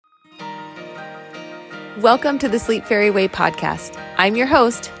Welcome to the Sleep Fairy Way podcast. I'm your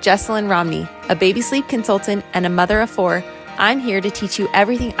host, Jessalyn Romney, a baby sleep consultant and a mother of 4. I'm here to teach you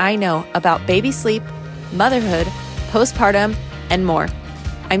everything I know about baby sleep, motherhood, postpartum, and more.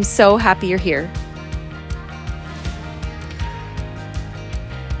 I'm so happy you're here.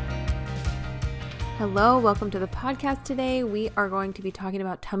 Hello, welcome to the podcast today. We are going to be talking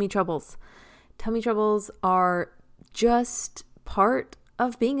about tummy troubles. Tummy troubles are just part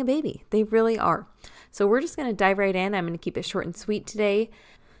of being a baby. They really are. So we're just going to dive right in. I'm going to keep it short and sweet today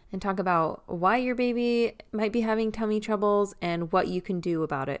and talk about why your baby might be having tummy troubles and what you can do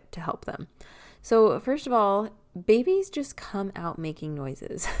about it to help them. So first of all, babies just come out making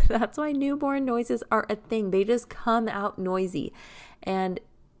noises. That's why newborn noises are a thing. They just come out noisy and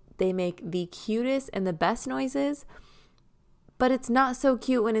they make the cutest and the best noises, but it's not so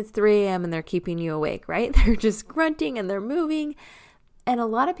cute when it's 3 a.m. and they're keeping you awake, right? They're just grunting and they're moving. And a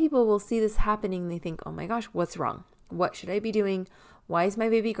lot of people will see this happening. They think, oh my gosh, what's wrong? What should I be doing? Why is my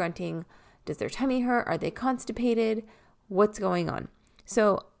baby grunting? Does their tummy hurt? Are they constipated? What's going on?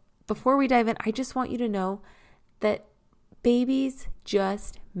 So before we dive in, I just want you to know that babies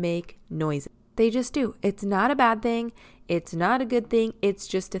just make noises. They just do. It's not a bad thing. It's not a good thing. It's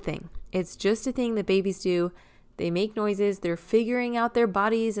just a thing. It's just a thing that babies do. They make noises. They're figuring out their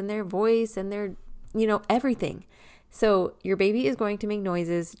bodies and their voice and their, everything. So your baby is going to make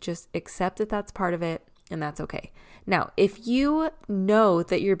noises. Just accept that that's part of it, and that's okay. Now, if you know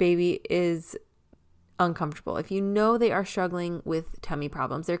that your baby is uncomfortable, if you know they are struggling with tummy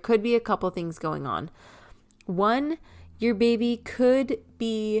problems, there could be a couple things going on. One, your baby could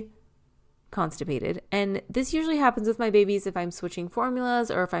be constipated. And this usually happens with my babies if I'm switching formulas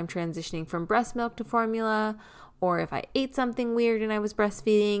or if I'm transitioning from breast milk to formula, or if I ate something weird and I was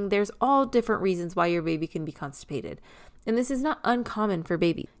breastfeeding. There's all different reasons why your baby can be constipated. And this is not uncommon for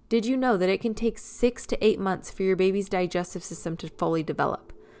babies. Did you know that it can take 6 to 8 months for your baby's digestive system to fully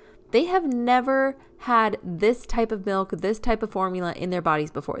develop? They have never had this type of milk, this type of formula in their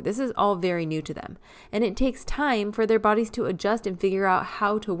bodies before. This is all very new to them. And it takes time for their bodies to adjust and figure out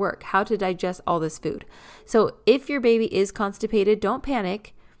how to work, how to digest all this food. So if your baby is constipated, don't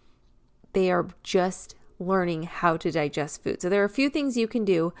panic. They are just learning how to digest food. So there are a few things you can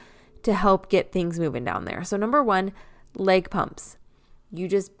do to help get things moving down there. So number 1, leg pumps. You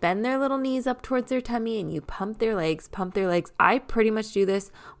just bend their little knees up towards their tummy and you pump their legs. I pretty much do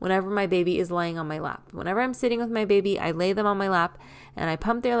this whenever my baby is laying on my lap. Whenever I'm sitting with my baby, I lay them on my lap and I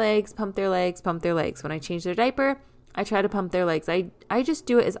pump their legs. When I change their diaper, I try to pump their legs. I just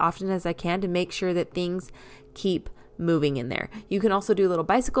do it as often as I can to make sure that things keep moving in there. You can also do little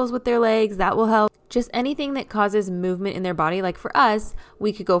bicycles with their legs. That will help. Just anything that causes movement in their body. Like for us,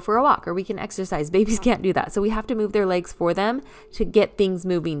 we could go for a walk or we can exercise. Babies can't do that. So we have to move their legs for them to get things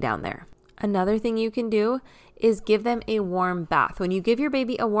moving down there. Another thing you can do is give them a warm bath. When you give your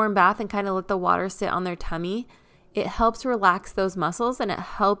baby a warm bath and kind of let the water sit on their tummy, it helps relax those muscles and it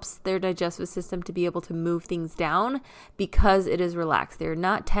helps their digestive system to be able to move things down because it is relaxed. They're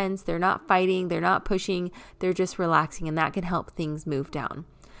not tense, they're not fighting, they're not pushing, they're just relaxing, and that can help things move down.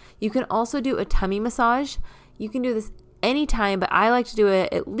 You can also do a tummy massage. You can do this anytime, but I like to do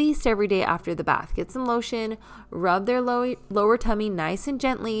it at least every day after the bath. Get some lotion, rub their lower tummy nice and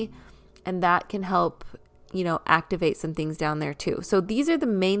gently, and that can help activate some things down there too. So these are the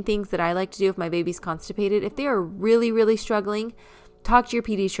main things that I like to do if my baby's constipated. If they are really, really struggling, talk to your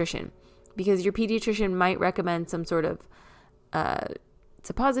pediatrician because your pediatrician might recommend some sort of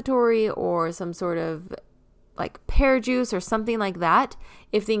suppository or some sort of like pear juice or something like that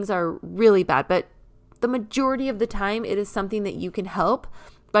if things are really bad. But the majority of the time, it is something that you can help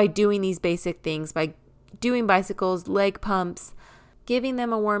by doing these basic things, by doing bicycles, leg pumps, giving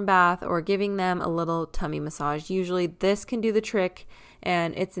them a warm bath, or giving them a little tummy massage. Usually this can do the trick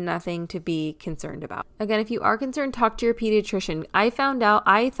and it's nothing to be concerned about. Again, if you are concerned, talk to your pediatrician. I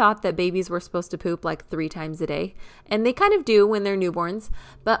thought that babies were supposed to poop like 3 times a day, and they kind of do when they're newborns,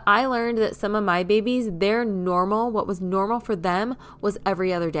 but I learned that some of my babies, what was normal for them was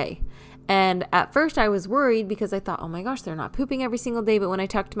every other day. And at first I was worried because I thought, oh my gosh, they're not pooping every single day. But when I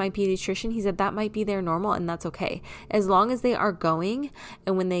talked to my pediatrician, he said that might be their normal and that's okay. As long as they are going,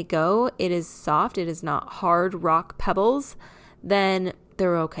 and when they go, it is soft, it is not hard rock pebbles, then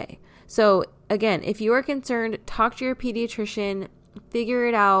they're okay. So again, if you are concerned, talk to your pediatrician,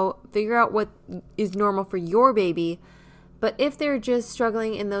 figure out what is normal for your baby. But if they're just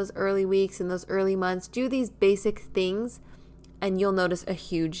struggling in those early weeks, in those early months, do these basic things and you'll notice a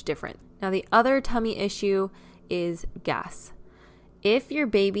huge difference. Now, the other tummy issue is gas. If your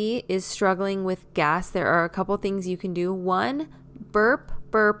baby is struggling with gas, there are a couple things you can do. One, burp,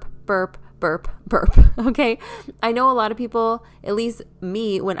 burp, burp, burp, burp. Okay. I know a lot of people, at least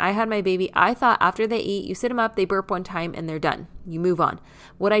me, when I had my baby, I thought after they eat, you sit them up, they burp one time and they're done. You move on.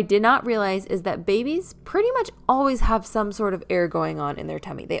 What I did not realize is that babies pretty much always have some sort of air going on in their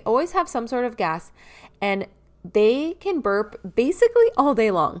tummy. They always have some sort of gas, and they can burp basically all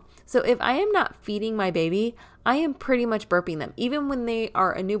day long. So if I am not feeding my baby, I am pretty much burping them. Even when they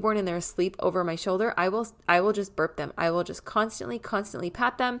are a newborn and they're asleep over my shoulder, I will just burp them. I will just constantly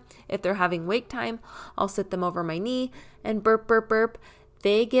pat them. If they're having wake time, I'll sit them over my knee and burp, burp, burp.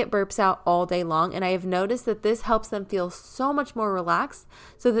 They get burps out all day long. And I have noticed that this helps them feel so much more relaxed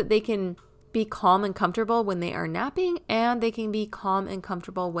so that they can be calm and comfortable when they are napping, and they can be calm and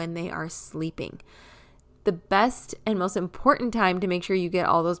comfortable when they are sleeping. The best and most important time to make sure you get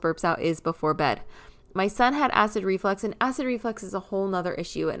all those burps out is before bed. My son had acid reflux, and acid reflux is a whole nother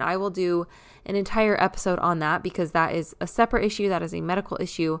issue, and I will do an entire episode on that because that is a separate issue. That is a medical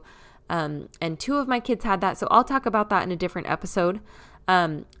issue, and 2 of my kids had that, so I'll talk about that in a different episode.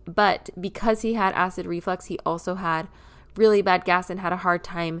 But because he had acid reflux, he also had really bad gas and had a hard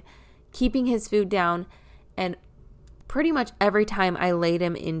time keeping his food down, and pretty much every time I laid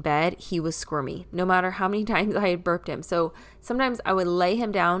him in bed, he was squirmy, no matter how many times I had burped him. So sometimes I would lay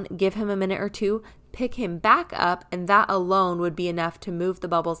him down, give him a minute or 2, pick him back up, and that alone would be enough to move the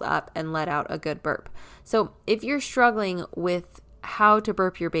bubbles up and let out a good burp. So if you're struggling with how to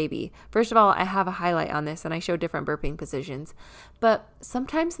burp your baby, first of all, I have a highlight on this and I show different burping positions. But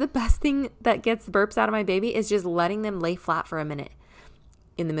sometimes the best thing that gets burps out of my baby is just letting them lay flat for a minute.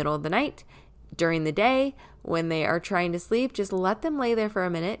 In the middle of the night, during the day, when they are trying to sleep, just let them lay there for a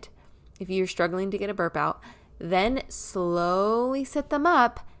minute. If you're struggling to get a burp out, then slowly sit them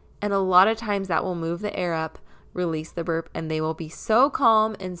up. And a lot of times that will move the air up, release the burp, and they will be so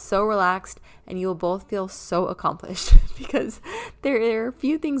calm and so relaxed, and you will both feel so accomplished because there are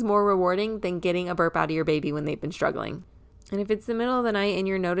few things more rewarding than getting a burp out of your baby when they've been struggling. And if it's the middle of the night and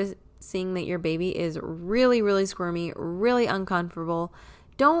you're noticing that your baby is really, really squirmy, really uncomfortable,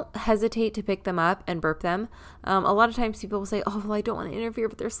 don't hesitate to pick them up and burp them. A lot of times people will say, oh, well, I don't want to interfere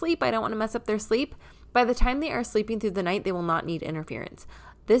with their sleep. I don't want to mess up their sleep. By the time they are sleeping through the night, they will not need interference.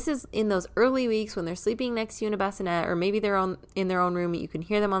 This is in those early weeks when they're sleeping next to you in a bassinet, or maybe they're in their own room. You can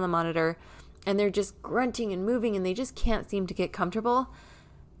hear them on the monitor and they're just grunting and moving and they just can't seem to get comfortable.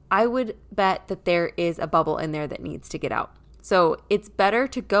 I would bet that there is a bubble in there that needs to get out. So it's better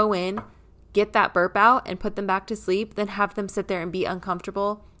to go in, get that burp out and put them back to sleep than have them sit there and be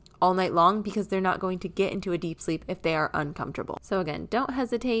uncomfortable all night long, because they're not going to get into a deep sleep if they are uncomfortable. So again, don't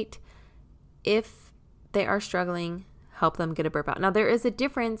hesitate. If they are struggling, help them get a burp out. Now, there is a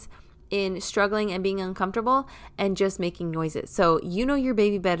difference in struggling and being uncomfortable and just making noises. So you know your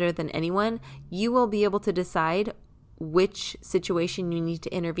baby better than anyone. You will be able to decide which situation you need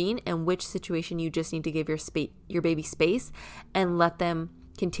to intervene and which situation you just need to give your baby space and let them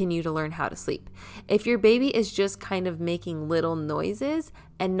continue to learn how to sleep. If your baby is just kind of making little noises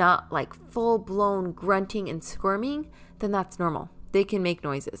and not like full-blown grunting and squirming, then that's normal. They can make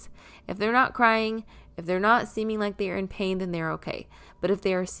noises. If they're not crying, if they're not seeming like they are in pain, then they're okay. But if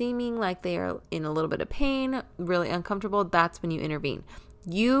they are seeming like they are in a little bit of pain, really uncomfortable, that's when you intervene.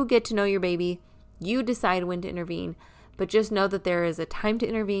 You get to know your baby. You decide when to intervene. But just know that there is a time to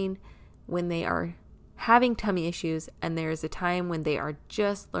intervene when they are having tummy issues, and there is a time when they are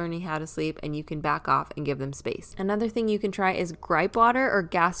just learning how to sleep, and you can back off and give them space. Another thing you can try is gripe water or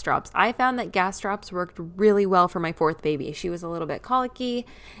gas drops. I found that gas drops worked really well for my 4th baby. She was a little bit colicky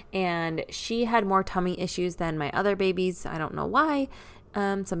and she had more tummy issues than my other babies. I don't know why.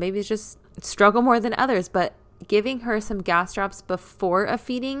 Some babies just struggle more than others, but giving her some gas drops before a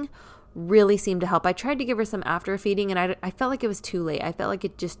feeding really seemed to help. I tried to give her some after feeding and I felt like it was too late. I felt like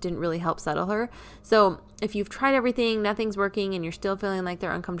it just didn't really help settle her. So if you've tried everything, nothing's working, and you're still feeling like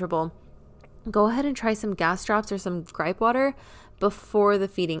they're uncomfortable, go ahead and try some gas drops or some gripe water before the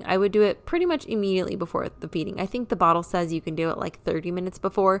feeding. I would do it pretty much immediately before the feeding. I think the bottle says you can do it like 30 minutes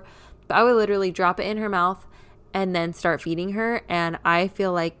before, but I would literally drop it in her mouth and then start feeding her. And I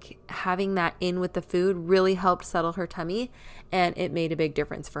feel like having that in with the food really helped settle her tummy, and it made a big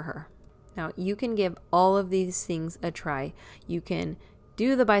difference for her. Now, you can give all of these things a try. You can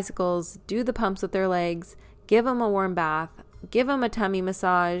do the bicycles, do the pumps with their legs, give them a warm bath, give them a tummy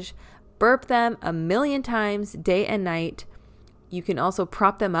massage, burp them 1,000,000 times day and night. You can also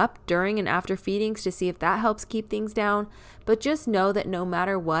prop them up during and after feedings to see if that helps keep things down. But just know that no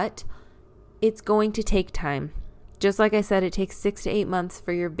matter what, it's going to take time. Just like I said, it takes 6 to 8 months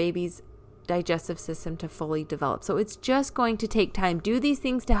for your baby's digestive system to fully develop. So it's just going to take time. Do these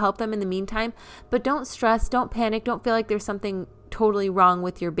things to help them in the meantime, but don't stress, don't panic, don't feel like there's something totally wrong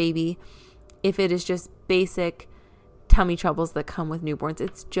with your baby. if it is just basic tummy troubles that come with newborns.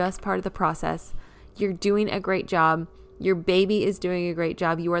 It's just part of the process. You're doing a great job. Your baby is doing a great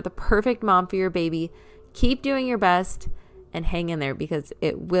job. You are the perfect mom for your baby. Keep doing your best and hang in there, because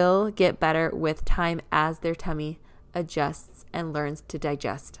it will get better with time as their tummy adjusts and learns to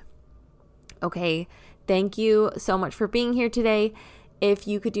digest. Okay, thank you so much for being here today. If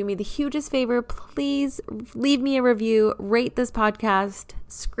you could do me the hugest favor, please leave me a review, rate this podcast,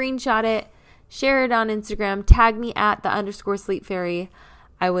 screenshot it, share it on Instagram, tag me at @_sleep fairy.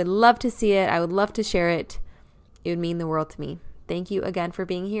 I would love to see it. I would love to share it. It would mean the world to me. Thank you again for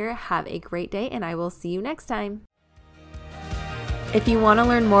being here. Have a great day, and I will see you next time. If you want to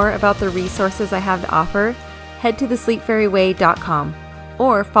learn more about the resources I have to offer, head to thesleepfairyway.com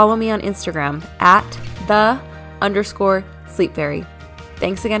or follow me on Instagram at @_sleep fairy.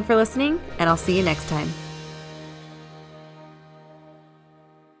 Thanks again for listening, and I'll see you next time.